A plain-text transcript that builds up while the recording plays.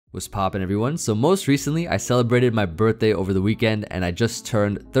What's poppin', everyone? So most recently, I celebrated my birthday over the weekend and I just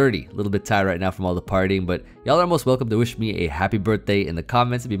turned 30. A little bit tired right now from all the partying, but y'all are most welcome to wish me a happy birthday in the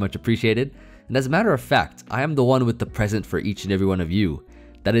comments. It'd be much appreciated. And as a matter of fact, I am the one with the present for each and every one of you.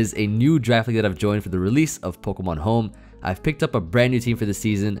 That is a new draft league that I've joined for the release of Pokemon Home. I've picked up a brand new team for the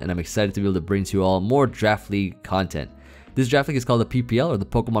season and I'm excited to be able to bring to you all more draft league content. This draft league is called the PPL, or the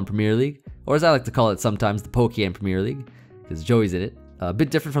Pokemon Premier League, or as I like to call it sometimes, the Pokemon Premier League, because Joey's in it. A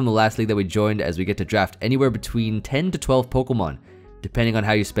bit different from the last league that we joined, as we get to draft anywhere between 10 to 12 Pokemon, depending on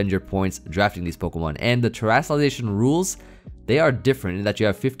how you spend your points drafting these Pokemon. And the terrestrialization rules, they are different in that you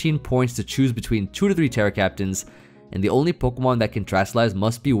have 15 points to choose between 2 to 3 Terra Captains, and the only Pokemon that can terrestrialize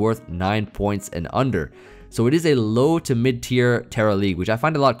must be worth 9 points and under. So it is a low to mid tier Terra league, which I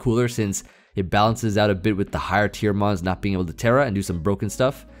find a lot cooler since it balances out a bit with the higher tier mons not being able to Terra and do some broken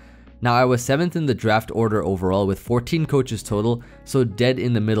stuff. Now, I was 7th in the draft order overall with 14 coaches total, so dead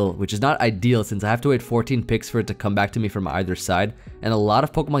in the middle, which is not ideal since I have to wait 14 picks for it to come back to me from either side, and a lot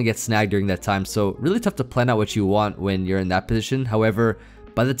of Pokemon get snagged during that time, so really tough to plan out what you want when you're in that position. However,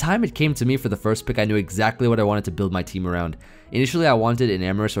 by the time it came to me for the first pick, I knew exactly what I wanted to build my team around. Initially, I wanted an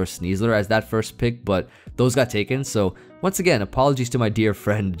Emrys or Sneasler as that first pick, but those got taken, so once again, apologies to my dear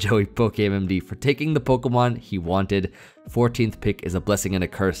friend Joey Pokemon MD for taking the Pokemon he wanted. 14th pick is a blessing and a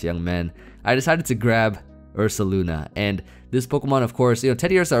curse, young man. I decided to grab Ursaluna, and this Pokemon, of course,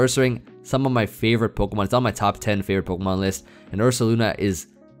 Teddy Ursaring, some of my favorite Pokemon. It's on my top 10 favorite Pokemon list, and Ursaluna is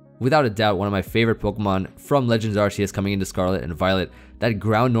without a doubt one of my favorite Pokemon from Legends Arceus coming into Scarlet and Violet. That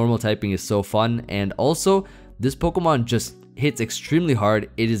ground normal typing is so fun, and also this Pokemon just hits extremely hard.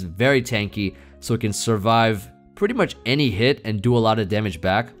 It is very tanky, so it can survive pretty much any hit and do a lot of damage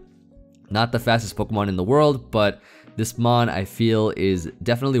back. Not the fastest Pokemon in the world, but this Mon I feel is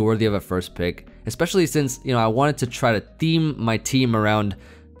definitely worthy of a first pick, especially since I wanted to try to theme my team around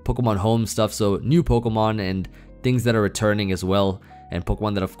Pokemon Home stuff, so new Pokemon and things that are returning as well, and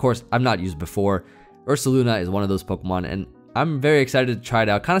Pokemon that of course I've not used before. Ursaluna is one of those Pokemon, and I'm very excited to try it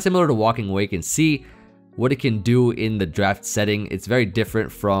out, kind of similar to Walking Wake, and see what it can do in the draft setting. It's very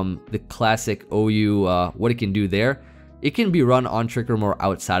different from the classic OU, what it can do there. It can be run on Trick Room or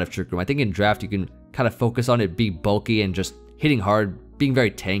outside of Trick Room. I think in draft you can kind of focus on it being bulky and just hitting hard, being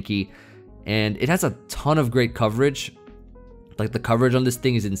very tanky, and it has a ton of great coverage. Like, the coverage on this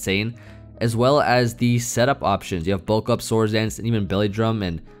thing is insane, as well as the setup options. You have Bulk Up, Swords Dance, and even Belly Drum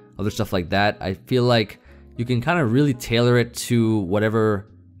and other stuff like that. I feel like you can kind of really tailor it to whatever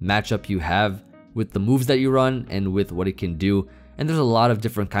matchup you have with the moves that you run and with what it can do. And there's a lot of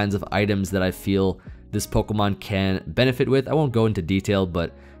different kinds of items that I feel this Pokemon can benefit with. I won't go into detail,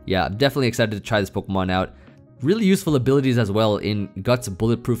 but yeah, I'm definitely excited to try this Pokemon out. Really useful abilities as well in Guts,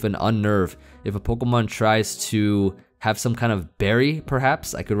 Bulletproof, and Unnerve. If a Pokemon tries to have some kind of berry,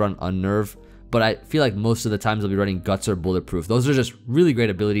 perhaps, I could run Unnerve, but I feel like most of the times I'll be running Guts or Bulletproof. Those are just really great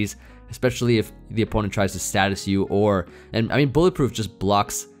abilities, especially if the opponent tries to status you, and I mean, Bulletproof just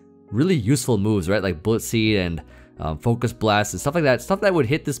blocks really useful moves, right? Like Bullet Seed and Focus Blast and stuff like that. Stuff that would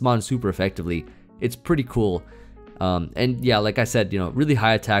hit this Mon super effectively. It's pretty cool. And yeah, like I said, really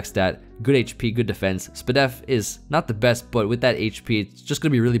high attack stat, good HP, good defense. Spadef is not the best, but with that HP, it's just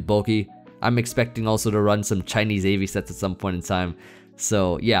gonna be really bulky. I'm expecting also to run some Chinese AV sets at some point in time.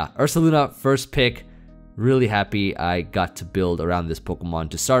 So yeah, Ursaluna, first pick. Really happy I got to build around this Pokemon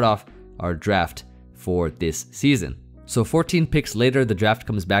to start off our draft for this season. So 14 picks later, the draft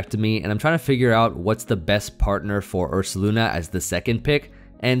comes back to me, and I'm trying to figure out what's the best partner for Ursaluna as the second pick.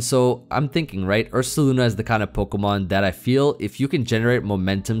 And so I'm thinking, right, Ursaluna is the kind of Pokemon that I feel if you can generate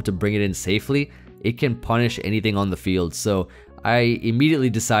momentum to bring it in safely, it can punish anything on the field. So I immediately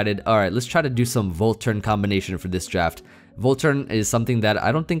decided, all right, let's try to do some Volt Turn combination for this draft. Volt Turn is something that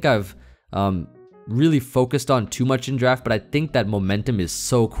I don't think I've really focused on too much in draft, but I think that momentum is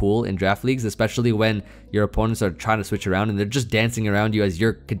so cool in draft leagues, especially when your opponents are trying to switch around and they're just dancing around you as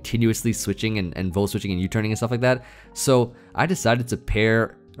you're continuously switching and Volt switching and U-turning and stuff like that. So I decided to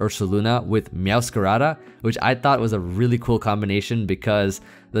pair Ursaluna with Meowscarada, which I thought was a really cool combination because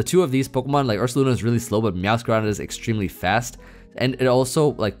the two of these Pokemon, like Ursaluna is really slow, but Meowscarada is extremely fast, and it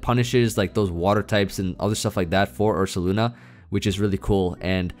also like punishes like those water types and other stuff like that for Ursaluna, which is really cool.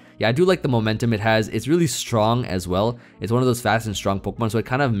 And yeah, I do like the momentum it has. It's really strong as well. It's one of those fast and strong Pokemon, so it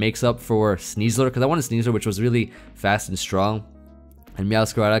kind of makes up for Sneasler, because I wanted Sneasler, which was really fast and strong. And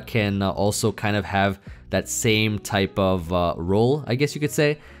Meowscarada can also kind of have that same type of role, I guess you could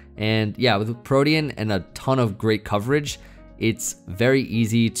say. And yeah, with Protean and a ton of great coverage, it's very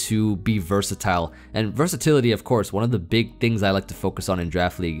easy to be versatile. And versatility, of course, one of the big things I like to focus on in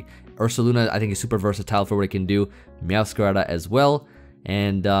Draft League. Ursaluna, I think, is super versatile for what it can do. Meowscarada as well.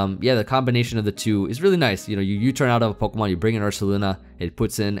 And yeah, the combination of the two is really nice. You know, you U-turn out of a Pokemon, you bring in Ursaluna, it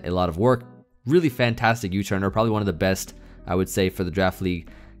puts in a lot of work. Really fantastic U-turner, probably one of the best, I would say, for the draft league.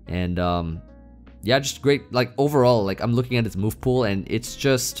 And yeah, just great. Like overall, like I'm looking at its move pool and it's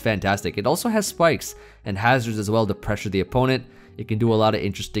just fantastic. It also has spikes and hazards as well to pressure the opponent. It can do a lot of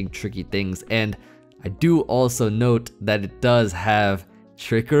interesting, tricky things. And I do also note that it does have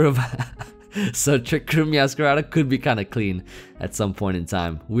Trick Room. So Trick Room Meowscarada could be kind of clean at some point in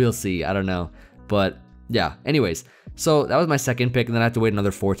time. We'll see, I don't know. But yeah, anyways. So that was my second pick, and then I have to wait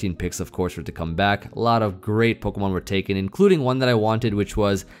another 14 picks, of course, for it to come back. A lot of great Pokemon were taken, including one that I wanted, which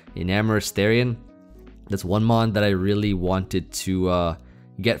was Enamorous Therian. That's one mon that I really wanted to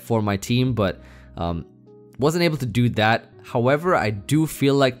get for my team, but wasn't able to do that. However, I do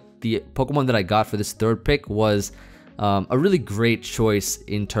feel like the Pokemon that I got for this third pick was a really great choice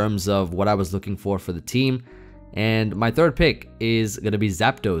in terms of what I was looking for the team. And my third pick is going to be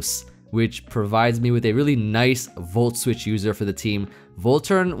Zapdos, which provides me with a really nice Volt Switch user for the team. Volt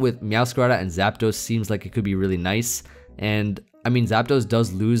Turn with Meowscarada and Zapdos seems like it could be really nice. And I mean, Zapdos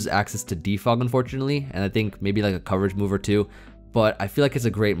does lose access to Defog, unfortunately, and I think maybe like a coverage move or two. But I feel like it's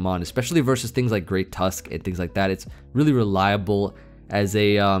a great mon, especially versus things like Great Tusk and things like that. It's really reliable as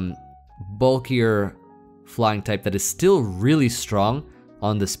a bulkier flying type that is still really strong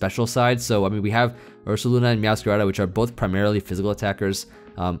on the special side. So I mean, we have Ursaluna and Meowscarada, which are both primarily physical attackers.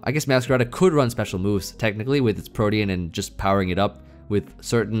 I guess Meowscarada could run special moves technically with its Protean and just powering it up with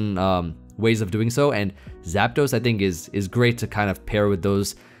certain ways of doing so. And Zapdos, I think, is great to kind of pair with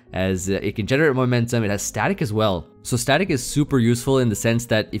those, as it can generate momentum. It has static as well. So static is super useful in the sense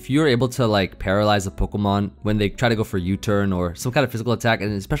that if you're able to like paralyze a Pokemon when they try to go for U-turn or some kind of physical attack,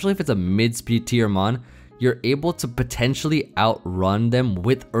 and especially if it's a mid-speed tier mon, you're able to potentially outrun them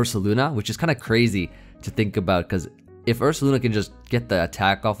with Ursaluna, which is kind of crazy to think about, because if Ursaluna can just get the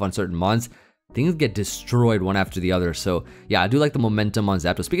attack off on certain mons, things get destroyed one after the other. So yeah, I do like the momentum on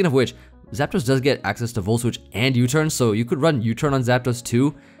Zapdos. Speaking of which, Zapdos does get access to Volt Switch and U-turn, so you could run U-turn on Zapdos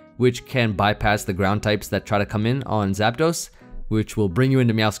too, which can bypass the ground types that try to come in on Zapdos, which will bring you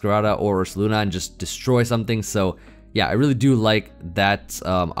into Meowscarada or Ursaluna and just destroy something. So yeah, I really do like that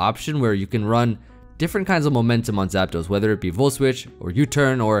option where you can run different kinds of momentum on Zapdos, whether it be Volt Switch or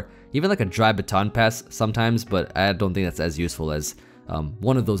U-turn or even like a dry baton pass sometimes, but I don't think that's as useful as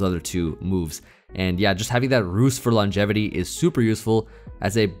one of those other two moves. And yeah, just having that Roost for longevity is super useful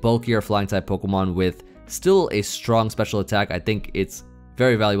as a bulkier flying type Pokemon with still a strong special attack. I think it's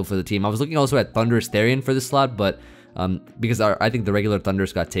very valuable for the team. I was looking also at Thundurus Therian for this slot, but because I think the regular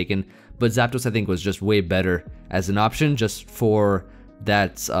Thundurus got taken, but Zapdos I think was just way better as an option just for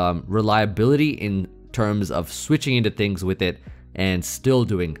that reliability in terms of switching into things with it and still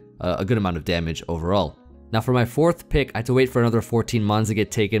doing a good amount of damage overall. Now for my fourth pick, I had to wait for another 14 mons to get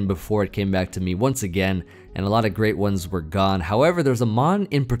taken before it came back to me once again, and a lot of great ones were gone. However, there's a mon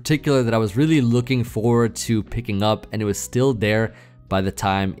in particular that I was really looking forward to picking up, and it was still there by the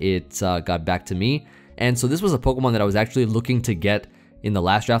time it got back to me. And so this was a Pokemon that I was actually looking to get in the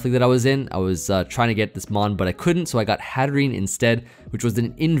last draft league that I was in. I was trying to get this mon, but I couldn't, so I got Hatterene instead, which was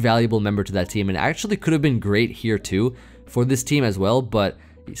an invaluable member to that team, and actually could have been great here too for this team as well, but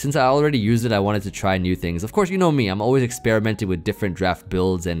since I already used it, I wanted to try new things. Of course, you know me, I'm always experimenting with different draft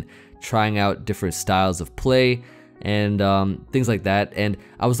builds and trying out different styles of play and things like that. And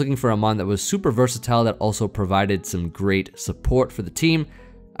I was looking for a mon that was super versatile that also provided some great support for the team.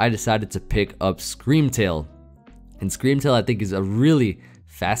 I decided to pick up Screamtail. And Screamtail I think is a really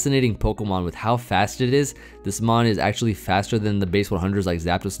fascinating Pokemon with how fast it is. This mon is actually faster than the base 100s like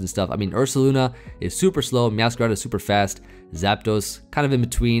Zapdos and stuff. I mean, Ursaluna is super slow, Meowscarada is super fast, Zapdos kind of in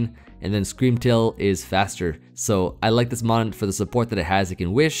between, and then Screamtail is faster. So I like this mon for the support that it has. It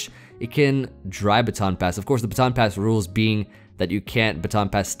can Wish, it can Dry Baton Pass. Of course, the Baton Pass rules being that you can't Baton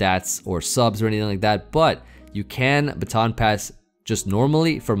Pass stats or subs or anything like that, but you can Baton Pass just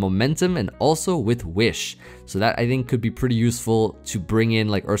normally for momentum and also with Wish. So that I think could be pretty useful to bring in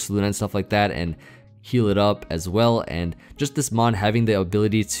like Ursaluna and stuff like that and heal it up as well. And just this mon having the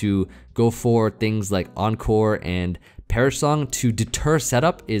ability to go for things like Encore and Perish Song to deter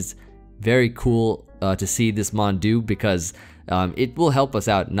setup is very cool to see this mon do, because it will help us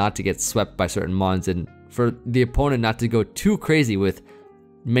out not to get swept by certain mons and for the opponent not to go too crazy with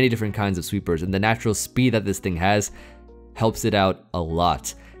many different kinds of sweepers. And the natural speed that this thing has helps it out a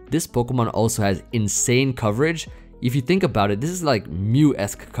lot. This Pokemon also has insane coverage. If you think about it, this is like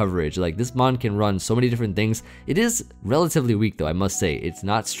Mew-esque coverage. Like this mon can run so many different things. It is relatively weak though, I must say. It's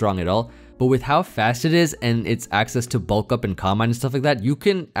not strong at all. But with how fast it is and its access to bulk up and Calm Mind and stuff like that, you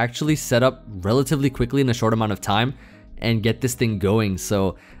can actually set up relatively quickly in a short amount of time and get this thing going.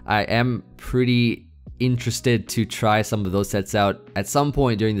 So I am pretty interested to try some of those sets out at some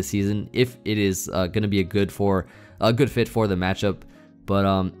point during the season if it is going to be a good fit for the matchup.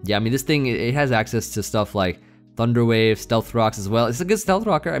 But yeah, I mean, this thing, it has access to stuff like Thunder Wave, Stealth Rocks as well. It's a good Stealth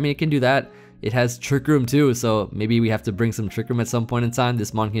Rocker. I mean, it can do that. It has Trick Room too, so maybe we have to bring some Trick Room at some point in time.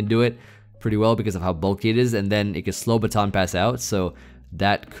 This mon can do it pretty well because of how bulky it is, and then it can slow Baton Pass out, so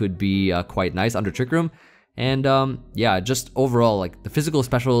that could be quite nice under Trick Room. And yeah, just overall, like the physical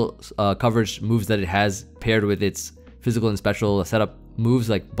special coverage moves that it has paired with its physical and special setup moves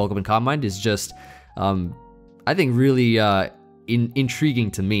like Bulk Up and Calm Mind is just, I think, really intriguing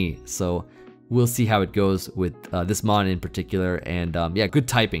to me. So we'll see how it goes with this mon in particular. And yeah, good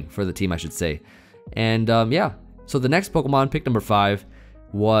typing for the team, I should say. And yeah, so the next Pokemon, pick number 5,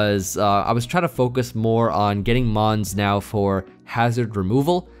 was I was trying to focus more on getting mons now for hazard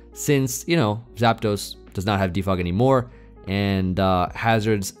removal, since, you know, Zapdos does not have defog anymore, and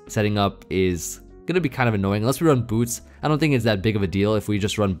hazards setting up is gonna be kind of annoying unless we run boots. I don't think it's that big of a deal if we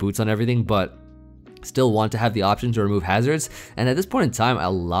just run boots on everything, but still want to have the option to remove hazards. And at this point in time, a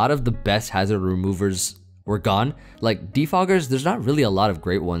lot of the best hazard removers were gone. Like defoggers, there's not really a lot of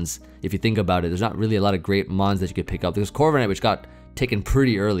great ones if you think about it. There's not really a lot of great mons that you could pick up. There's Corviknight, which got taken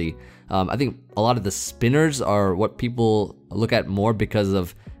pretty early. I think a lot of the spinners are what people look at more because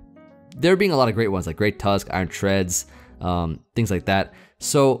of there being a lot of great ones like Great Tusk, Iron Treads, things like that.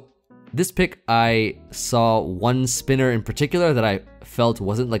 So this pick, I saw one spinner in particular that I felt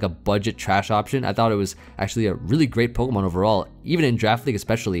wasn't like a budget trash option. I thought it was actually a really great Pokemon overall, even in Draft League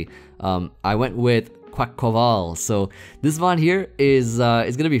especially. I went with Quaquaval. So this mon here is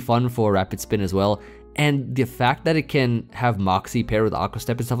gonna be fun for Rapid Spin as well. And the fact that it can have Moxie paired with Aqua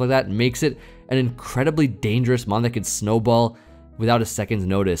Step and stuff like that makes it an incredibly dangerous mon that can snowball without a second's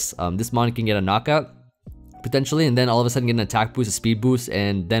notice. This mon can get a knockout potentially, and then all of a sudden get an attack boost, a speed boost,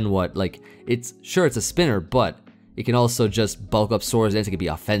 and then what? Like, it's a spinner, but it can also just bulk up Swords Dance. It can be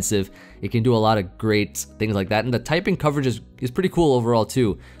offensive. It can do a lot of great things like that, and the typing coverage is pretty cool overall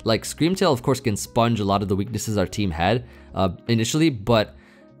too. Like Screamtail, of course, can sponge a lot of the weaknesses our team had initially, but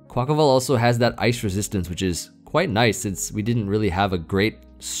Quaquaval also has that ice resistance, which is quite nice since we didn't really have a great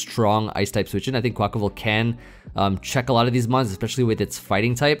strong ice type switch in. I think Quaquaval can check a lot of these mons, especially with its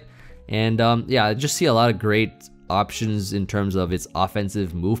fighting type. And yeah, I just see a lot of great options in terms of its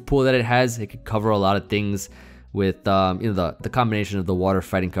offensive move pool that it has. It could cover a lot of things with you know, the combination of the water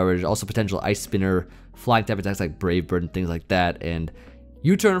fighting coverage, also potential ice spinner, flying type attacks like Brave Bird and things like that, and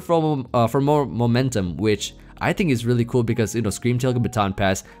U-turn for more momentum, which I think is really cool because, you know, Screamtail can Baton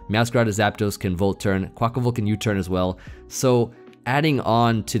Pass, Meowscarada Zapdos can Volt Turn, Quaquaval can U-turn as well. So adding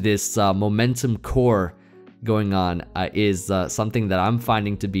on to this momentum core going on is something that I'm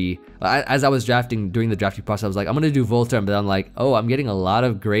finding to be, as I was during the drafting process, I was like, I'm gonna do Volt Turn, but I'm like, oh, I'm getting a lot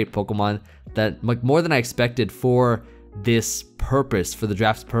of great Pokemon that, like, more than I expected for this purpose, for the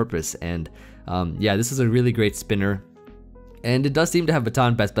draft's purpose. And yeah, this is a really great spinner. And it does seem to have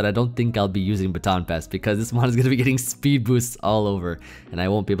Baton Pass, but I don't think I'll be using Baton Pass because this mon is going to be getting speed boosts all over, and I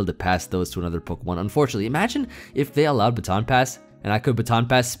won't be able to pass those to another Pokemon, unfortunately. Imagine if they allowed Baton Pass, and I could Baton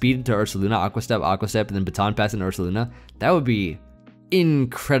Pass speed into Ursaluna, Aqua Step, and then Baton Pass into Ursaluna. That would be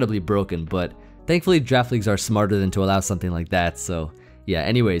incredibly broken, but thankfully Draft Leagues are smarter than to allow something like that. So yeah,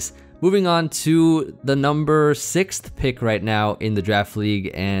 anyways, moving on to the number 6th pick right now in the Draft League,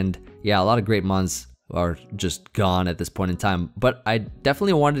 and yeah, a lot of great mons are just gone at this point in time, but I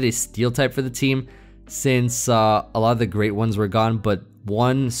definitely wanted a steel type for the team since a lot of the great ones were gone, but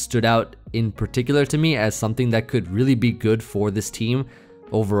one stood out in particular to me as something that could really be good for this team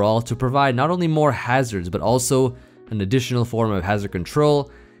overall, to provide not only more hazards but also an additional form of hazard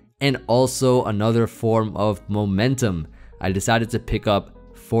control and also another form of momentum. I decided to pick up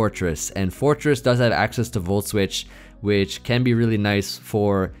Fortress, and Fortress does have access to Volt Switch, which can be really nice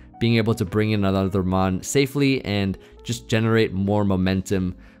for being able to bring in another mon safely and just generate more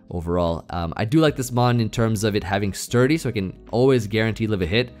momentum overall. I do like this mon in terms of it having sturdy, so it can always guarantee live a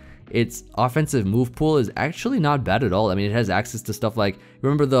hit. Its offensive move pool is actually not bad at all. I mean, it has access to stuff like,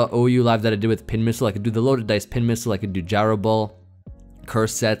 remember the OU live that I did with Pin Missile? I could do the Loaded Dice Pin Missile, I could do Gyro Ball,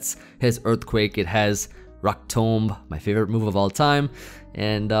 Curse Sets, it has Earthquake, it has Rock Tomb, my favorite move of all time,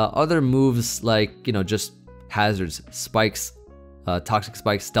 and other moves like, you know, just hazards, spikes, Toxic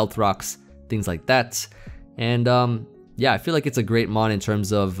Spikes, Stealth Rocks, things like that. And yeah, I feel like it's a great mon in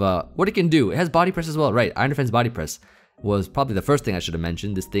terms of what it can do. It has Body Press as well, right? Iron Defense Body Press was probably the first thing I should have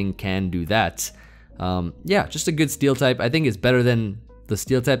mentioned. This thing can do that. Yeah, just a good steel type. I think it's better than the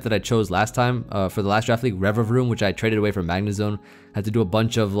steel type that I chose last time for the last Draft League, Rev of Room, which I traded away for Magnezone. I had to do a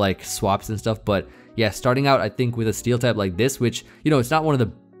bunch of like swaps and stuff, but yeah, starting out I think with a steel type like this, which, you know, it's not one of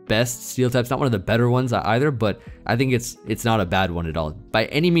the best steel types, not one of the better ones either, but I think it's not a bad one at all. By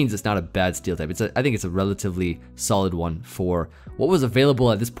any means, it's not a bad steel type. I think it's a relatively solid one for what was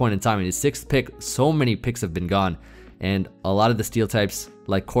available at this point in time. In his 6th pick, so many picks have been gone, and a lot of the steel types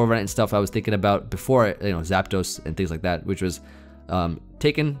like Corviknight and stuff I was thinking about before, you know, Zapdos and things like that, which was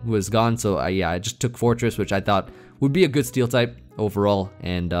taken, was gone. So yeah, I just took Fortress, which I thought would be a good steel type overall.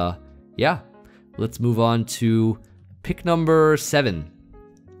 And yeah, let's move on to pick number 7.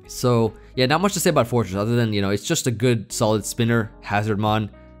 So yeah, not much to say about Fortress other than, you know, it's just a good solid spinner, Hazardmon,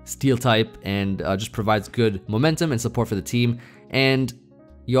 steel type, and just provides good momentum and support for the team. And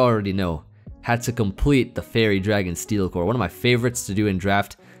you already know, had to complete the Fairy Dragon Steel core. One of my favorites to do in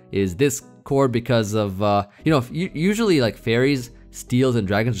draft is this core because of, you know, usually like fairies, steels, and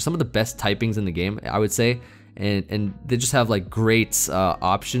dragons are some of the best typings in the game, I would say. And they just have like great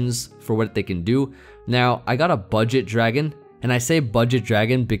options for what they can do. Now, I got a budget dragon. And I say budget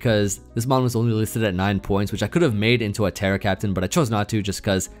dragon because this mon was only listed at 9 points, which I could have made into a Terra Captain, but I chose not to just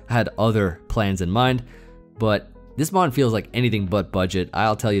because I had other plans in mind. But this mon feels like anything but budget,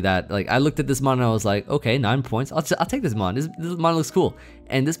 I'll tell you that. Like, I looked at this mon and I was like, okay, 9 points, I'll take this mon. This mon looks cool.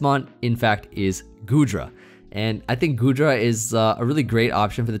 And this mon, in fact, is Goodra. And I think Goodra is a really great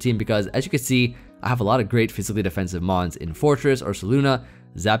option for the team because, as you can see, I have a lot of great physically defensive mons in Fortress, Ursaluna,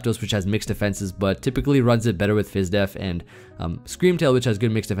 Zapdos, which has mixed defenses, but typically runs it better with Fizdef, and Screamtail, which has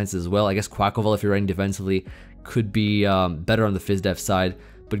good mixed defenses as well. I guess Quackleval, if you're running defensively, could be better on the Fizdef side.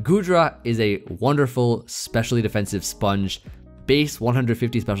 But Goodra is a wonderful, specially defensive sponge, base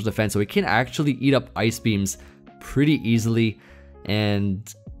 150 special defense, so it can actually eat up Ice Beams pretty easily,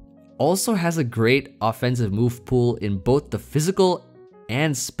 and also has a great offensive move pool in both the physical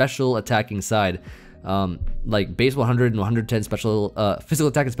and special attacking side. Like base 100 and 110 special physical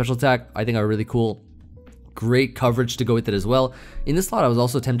attack and special attack I think are really cool. Great coverage to go with it as well. In this slot I was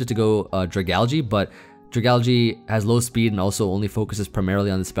also tempted to go Dragalge, but Dragalge has low speed and also only focuses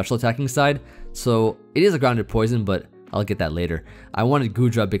primarily on the special attacking side, so it is a grounded poison, but I'll get that later. I wanted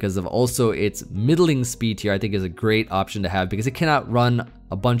Goodra because of also its middling speed tier. I think is a great option to have because it cannot run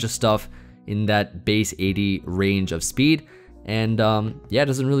a bunch of stuff in that base 80 range of speed. And yeah, it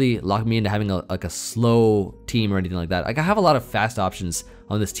doesn't really lock me into having like a slow team or anything like that. Like, I have a lot of fast options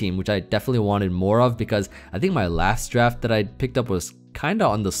on this team, which I definitely wanted more of because I think my last draft that I picked up was kind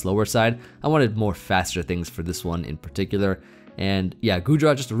of on the slower side. I wanted more faster things for this one in particular. And yeah,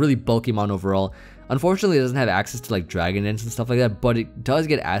 Goodra, just a really bulky mon overall. Unfortunately, it doesn't have access to like Dragon Dance and stuff like that, but it does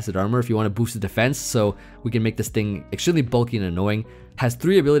get Acid Armor if you want to boost the defense, so we can make this thing extremely bulky and annoying. Has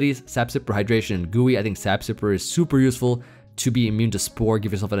 3 abilities, Sap Sipper, Hydration, and Gooey. I think Sap Sipper is super useful to be immune to Spore,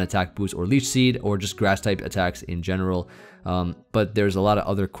 give yourself an attack boost, or Leech Seed, or just grass type attacks in general. But there's a lot of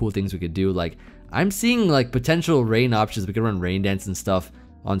other cool things we could do. Like, I'm seeing like potential rain options. We could run Rain Dance and stuff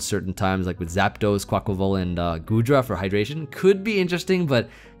on certain times, like with Zapdos, Quackleval, and Goodra for hydration. Could be interesting, but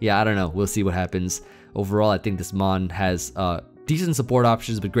yeah, I don't know. We'll see what happens. Overall, I think this mon has decent support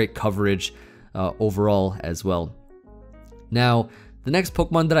options, but great coverage overall as well. Now, the next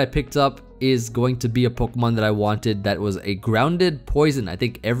Pokemon that I picked up is going to be a Pokemon that I wanted that was a grounded poison. I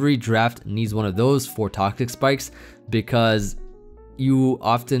think every draft needs one of those for Toxic Spikes because you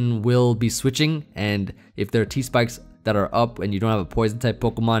often will be switching, and if there are T-Spikes that are up and you don't have a poison type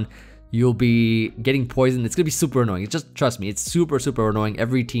Pokemon, you'll be getting poisoned. It's gonna be super annoying. It's just, trust me, it's super annoying.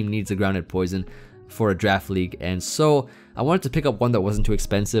 Every team needs a grounded poison for a draft league, and so I wanted to pick up one that wasn't too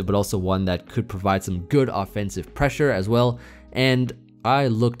expensive, but also one that could provide some good offensive pressure as well. And I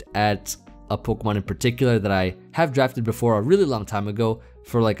looked at a Pokemon in particular that I have drafted before a really long time ago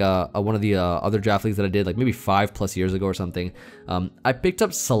for like one of the other draft leagues that I did, like maybe 5+ years ago or something. I picked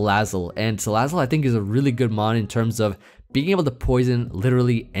up Salazzle, and Salazzle I think is a really good mon in terms of being able to poison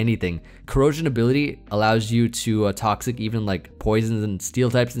literally anything. Corrosion ability allows you to toxic even like poisons and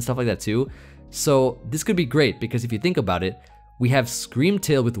steel types and stuff like that too. So this could be great because if you think about it, we have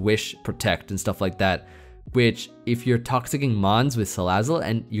Screamtail with Wish, Protect, and stuff like that, which if you're toxicking mons with Salazzle,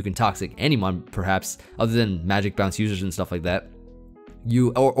 and you can toxic any mon perhaps other than Magic Bounce users and stuff like that,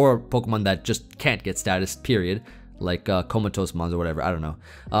 you or Pokemon that just can't get status period, like Comatose mons or whatever, I don't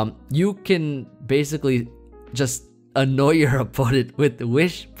know, you can basically just annoy your opponent with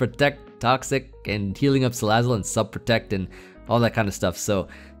Wish, Protect, Toxic, and healing up Salazzle and Sub Protect and all that kind of stuff. So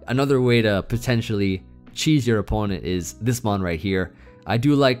another way to potentially cheese your opponent is this mon right here. I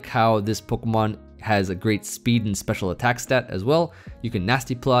do like how this Pokemon has a great speed and special attack stat as well. You can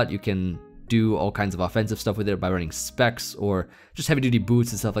Nasty Plot, you can do all kinds of offensive stuff with it by running Specs or just heavy duty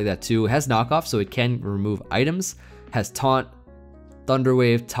boots and stuff like that too. It has knockoff, so it can remove items. Has Taunt, Thunder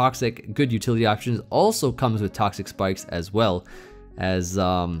Wave, Toxic, good utility options. Also comes with Toxic Spikes as well as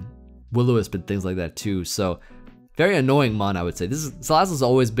Will-O-Wisp and things like that too. So very annoying mon, I would say. Salazzle's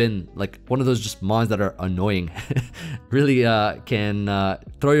always been like one of those just mons that are annoying. Really can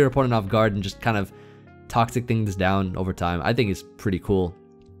throw your opponent off guard and just kind of toxic things down over time. I think it's pretty cool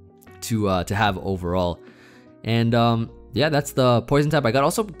to have overall. And yeah, that's the poison type I got.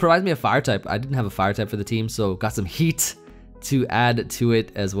 Also provides me a fire type. I didn't have a fire type for the team, so got some heat to add to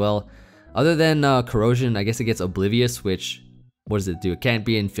it as well. Other than corrosion, I guess it gets oblivious, which, what does it do? It can't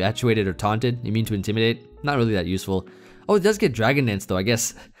be infatuated or taunted. You mean to intimidate? Not really that useful. Oh, it does get Dragon Dance though, I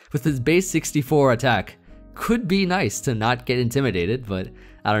guess. With its base 64 attack, could be nice to not get intimidated, but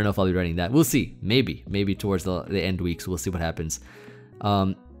I don't know if I'll be running that. We'll see. Maybe towards the end weeks, we'll see what happens.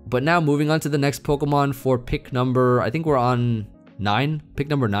 But now moving on to the next Pokemon for pick number, I think we're on 9. Pick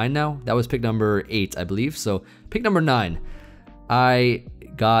number 9 now. That was pick number 8, I believe. So pick number 9. I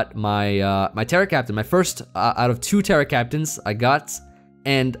got my my Terra Captain, my first out of 2 Terra Captains I got,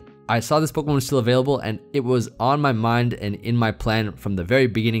 and I saw this Pokemon was still available, and it was on my mind and in my plan from the very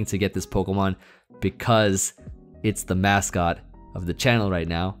beginning to get this Pokemon because it's the mascot of the channel right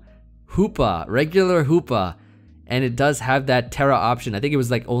now. Hoopa, regular Hoopa, and it does have that Terra option. I think it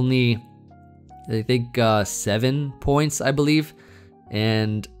was like only, I think 7 points, I believe,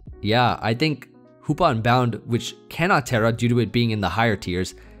 and yeah, I think Hoopa Unbound, which cannot Terra due to it being in the higher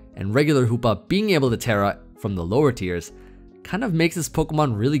tiers, and regular Hoopa being able to Terra from the lower tiers, kind of makes this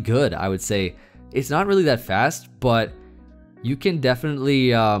Pokemon really good, I would say. It's not really that fast, but you can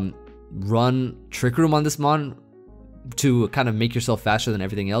definitely run Trick Room on this mon to kind of make yourself faster than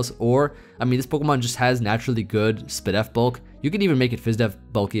everything else. Or, I mean, this Pokemon just has naturally good Spidef bulk. You can even make it Fizdef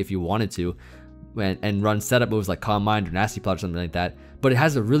bulky if you wanted to, and run setup moves like Calm Mind or Nasty Plot or something like that. But it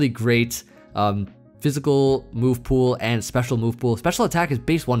has a really great physical move pool and special move pool. Special attack is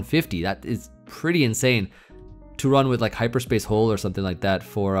base 150. That is pretty insane to run with like Hyperspace Hole or something like that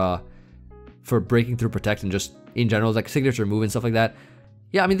for breaking through Protect and just in general like signature move and stuff like that.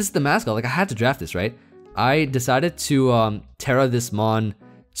 Yeah, I mean, this is the mascot. Like, I had to draft this, right? I decided to Terra this mon.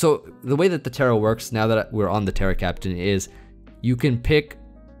 So the way that the Terra works now that we're on the Terra Captain is you can pick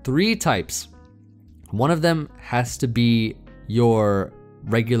 3 types. One of them has to be your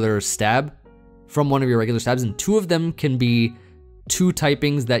regular stab from one of your regular stabs, and 2 of them can be 2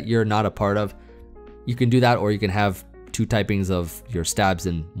 typings that you're not a part of. You can do that, or you can have 2 typings of your stabs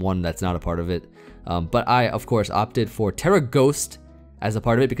and 1 that's not a part of it. But I, of course, opted for Terra Ghost as a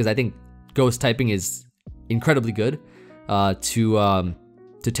part of it because I think Ghost typing is incredibly good to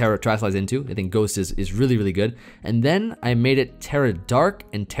Terra Terastallize into. I think Ghost is really, really good. And then I made it Terra Dark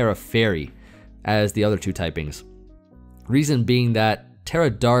and Terra Fairy as the other 2 typings. Reason being that Terra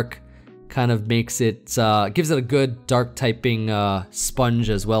Dark kind of makes it, gives it a good dark typing sponge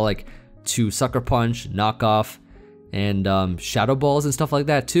as well, like to Sucker Punch, Knock Off, and Shadow Balls and stuff like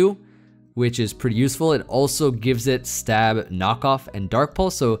that too, which is pretty useful. It also gives it Stab, Knock Off, and Dark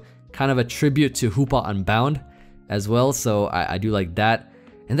Pulse, so kind of a tribute to Hoopa Unbound as well, so I do like that.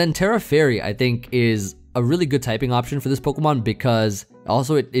 And then Terra Fairy, I think, is a really good typing option for this Pokemon because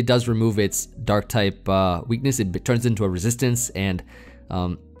also it does remove its dark type weakness. It turns into a resistance, and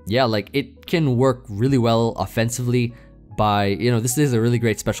yeah, like it can work really well offensively by, you know, this is a really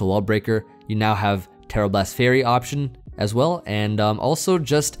great special wall breaker. You now have Terra Blast Fairy option as well, and also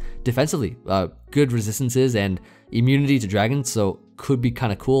just defensively, good resistances and immunity to dragons, so could be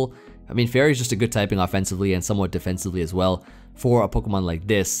kind of cool. I mean, Fairy is just a good typing offensively and somewhat defensively as well for a Pokemon like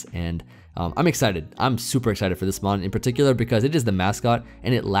this, and I'm excited. I'm super excited for this mon in particular because it is the mascot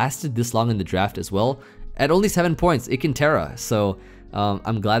and it lasted this long in the draft as well. At only 7 points, it can Terra, so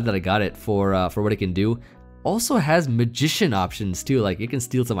I'm glad that I got it for what it can do. Also has Magician options too, like it can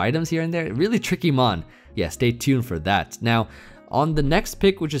steal some items here and there. Really tricky mon. Yeah, stay tuned for that. Now, on the next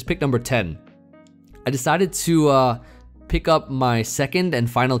pick, which is pick number 10, I decided to pick up my second and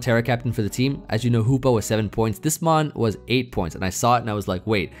final Terra Captain for the team. As you know, Hoopa was 7 points. This mon was 8 points, and I saw it and I was like,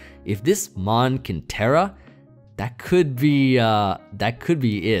 wait, if this mon can Terra, that could be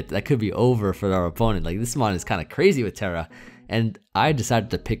it. That could be over for our opponent. Like, this mon is kind of crazy with Terra, and I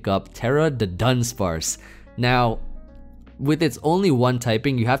decided to pick up Terra the Dunsparce. Now, with its only 1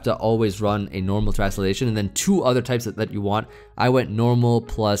 typing, you have to always run a normal Terastallation and then 2 other types that you want. I went normal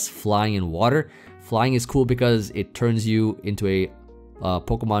plus flying and water. Flying is cool because it turns you into a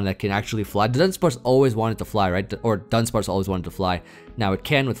Pokemon that can actually fly. The Dunsparce always wanted to fly, right? Or Dunsparce always wanted to fly. Now it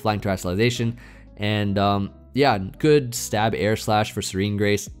can with flying Terastallization. And yeah, good stab air slash for Serene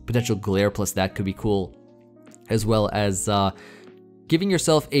Grace. Potential glare plus that could be cool. As well as giving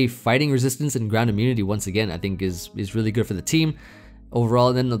yourself a fighting resistance and ground immunity once again, I think is really good for the team. overall.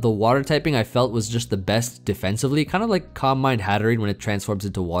 And then the water typing I felt was just the best defensively, kind of like Calm Mind Hatterene when it transforms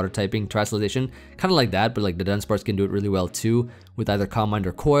into water typing Terrestrialization, kind of like that, but like the Dunsparce can do it really well too with either Calm Mind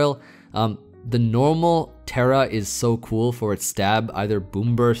or Coil. The normal Terra is so cool for its stab, either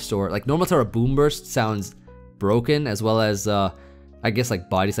Boom Burst or like normal Terra Boom Burst sounds broken, as well as I guess like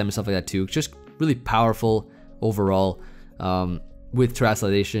Body Slam and stuff like that too. Just really powerful overall with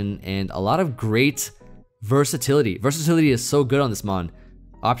Terrestrialization and a lot of great versatility. Versatility is so good on this mon.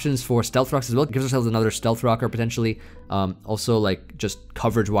 Options for Stealth Rocks as well. Gives ourselves another Stealth Rocker potentially. Also like just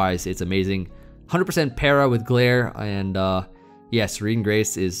coverage wise, it's amazing. 100% Para with Glare, and yeah, Serene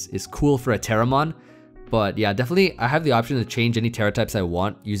Grace is cool for a Terramon. But yeah, definitely I have the option to change any Terra types I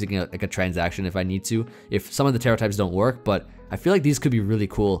want using like a transaction if I need to, if some of the Terra types don't work. But I feel like these could be really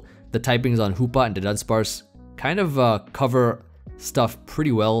cool. The typings on Hoopa and the Dunsparce kind of cover stuff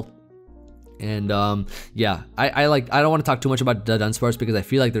pretty well. And yeah, I don't want to talk too much about the Dunsparce because I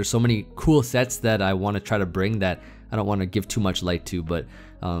feel like there's so many cool sets that I want to try to bring that I don't want to give too much light to. But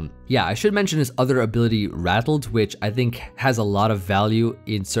yeah, I should mention his other ability, Rattled, which I think has a lot of value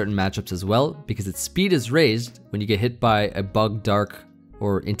in certain matchups as well, because its speed is raised when you get hit by a Bug, Dark,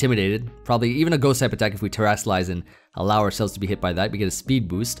 or Intimidated. Probably even a Ghost type attack if we Terrestrialize and allow ourselves to be hit by that, we get a speed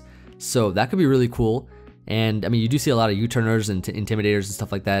boost. So that could be really cool. And I mean, you do see a lot of U-turners and Intimidators and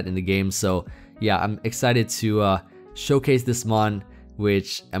stuff like that in the game. So yeah, I'm excited to showcase this mon,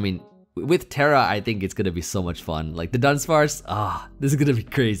 which, I mean, with Terra, I think it's going to be so much fun. Like the Dunsparce, this is going to be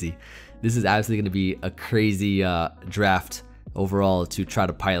crazy. This is absolutely going to be a crazy draft overall to try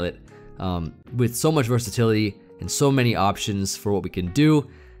to pilot with so much versatility and so many options for what we can do.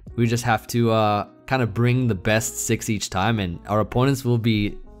 We just have to kind of bring the best 6 each time, and our opponents will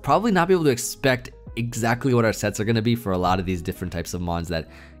be probably not be able to expect exactly what our sets are going to be for a lot of these different types of mons that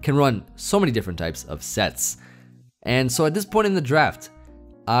can run so many different types of sets. And so at this point in the draft,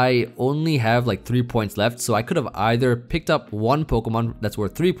 I only have like 3 points left, so I could have either picked up one Pokemon that's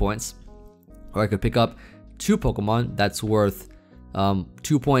worth 3 points, or I could pick up 2 Pokemon that's worth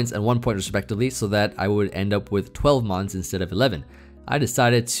 2 points and 1 point respectively, so that I would end up with 12 mons instead of 11. I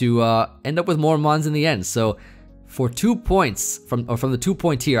decided to end up with more mons in the end. So for 2 points from the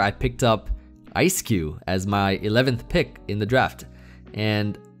 2-point tier, I picked up Ice-Q as my 11th pick in the draft.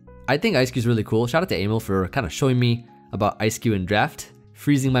 And I think Ice-Q is really cool. Shout out to Emil for kind of showing me about Ice-Q in draft,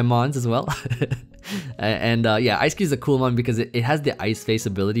 freezing my mons as well. And yeah, Ice-Q is a cool one because it has the Ice Face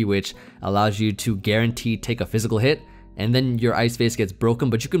ability, which allows you to guarantee take a physical hit, and then your Ice Face gets broken,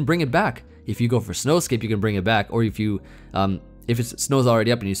 but you can bring it back. If you go for Snowscape, you can bring it back, or if you if it's snow's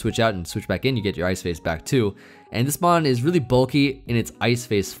already up and you switch out and switch back in, you get your Ice Face back too. And this mon is really bulky in its Ice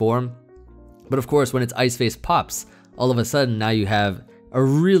Face form. But of course, when its Ice Face pops, all of a sudden now you have a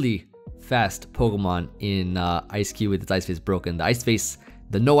really fast Pokemon in Ice-Q with its Ice Face broken. The Ice Face,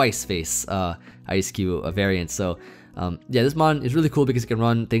 the No Ice Face Ice-Q variant. So yeah, this mon is really cool because it can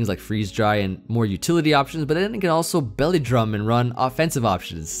run things like Freeze Dry and more utility options, but then it can also Belly Drum and run offensive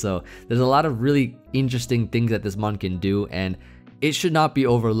options. So there's a lot of really interesting things that this mon can do, and it should not be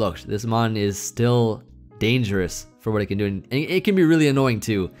overlooked. This mon is still dangerous for what it can do, and it can be really annoying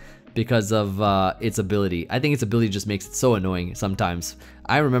too, because of its ability. I think its ability just makes it so annoying sometimes.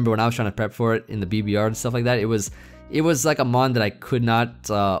 I remember when I was trying to prep for it in the BBR and stuff like that, it was like a mon that I could not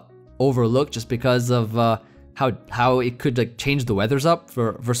overlook just because of how it could like change the weathers up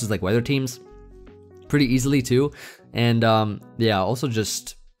versus like weather teams pretty easily too. And yeah, also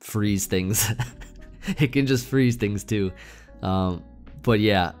just freeze things. It can just freeze things too. But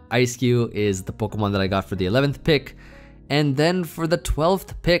yeah, Ice-Q is the Pokemon that I got for the 11th pick. And then for the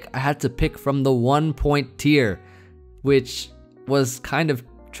 12th pick, I had to pick from the 1-point tier, which was kind of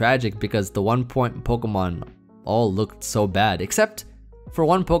tragic because the 1-point Pokemon all looked so bad, except for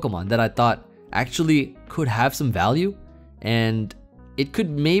one Pokemon that I thought actually could have some value, and it could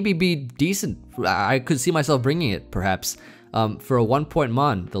maybe be decent. I could see myself bringing it, perhaps. For a 1-point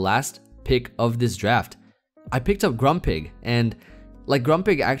mon, the last pick of this draft, I picked up Grumpig, and like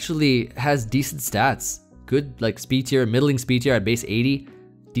Grumpig actually has decent stats. Good like speed tier, middling speed tier at base 80,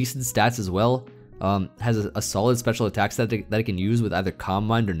 decent stats as well. Has a solid special attack set that it can use with either Calm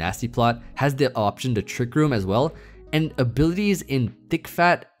Mind or Nasty Plot. Has the option to Trick Room as well. And abilities in Thick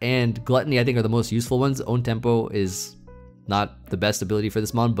Fat and Gluttony I think are the most useful ones. Own Tempo is not the best ability for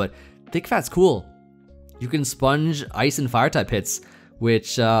this mon, but Thick Fat's cool. You can sponge Ice and Fire type hits,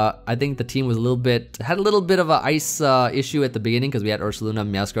 which I think the team was had a little bit of an Ice issue at the beginning because we had Ursaluna,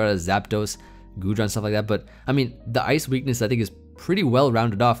 Meowscarada, Zapdos, Goodra and stuff like that. But I mean, the Ice weakness I think is pretty well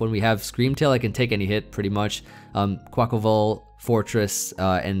rounded off when we have Screamtail. I can take any hit pretty much. Quaquaval, Fortress,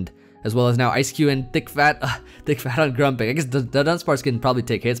 and as well as now Ice Cube and Thick Fat on Grumpig. I guess the Dunsparce can probably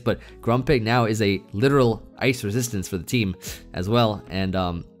take hits, but Grumpig now is a literal ice resistance for the team as well. And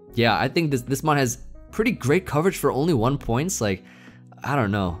yeah, I think this mon has pretty great coverage for only 1 point. Like, I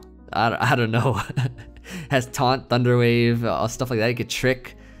don't know. I don't know. Has Taunt, Thunder Wave, stuff like that. It could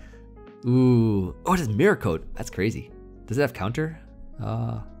Trick. Ooh. Oh, it has Mirror Coat. That's crazy. Does it have Counter?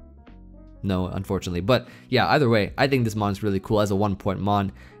 No, unfortunately. But yeah, either way, I think this mon is really cool as a 1 point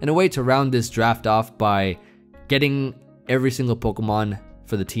mon, and a way to round this draft off by getting every single Pokemon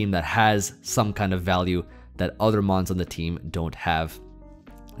for the team that has some kind of value that other mons on the team don't have.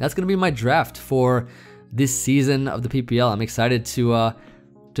 That's gonna be my draft for this season of the PPL. I'm excited to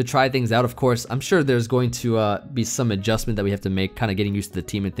try things out. Of course, I'm sure there's going to be some adjustment that we have to make, kind of getting used to the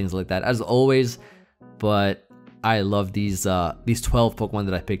team and things like that, as always. But I love these 12 Pokemon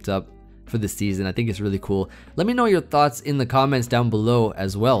that I picked up for this season. I think it's really cool. Let me know your thoughts in the comments down below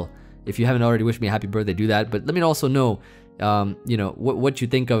as well. If you haven't already wished me a happy birthday, do that. But let me also know, you know, what you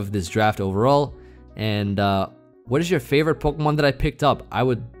think of this draft overall, and what is your favorite Pokemon that I picked up? I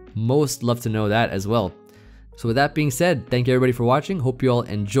would most love to know that as well. So with that being said, thank you everybody for watching. Hope you all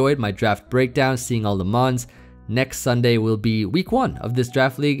enjoyed my draft breakdown, seeing all the mons. Next Sunday will be week 1 of this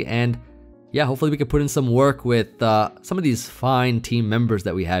draft league, and yeah, hopefully we can put in some work with some of these fine team members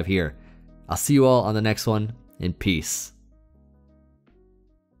that we have here. I'll see you all on the next one, and peace.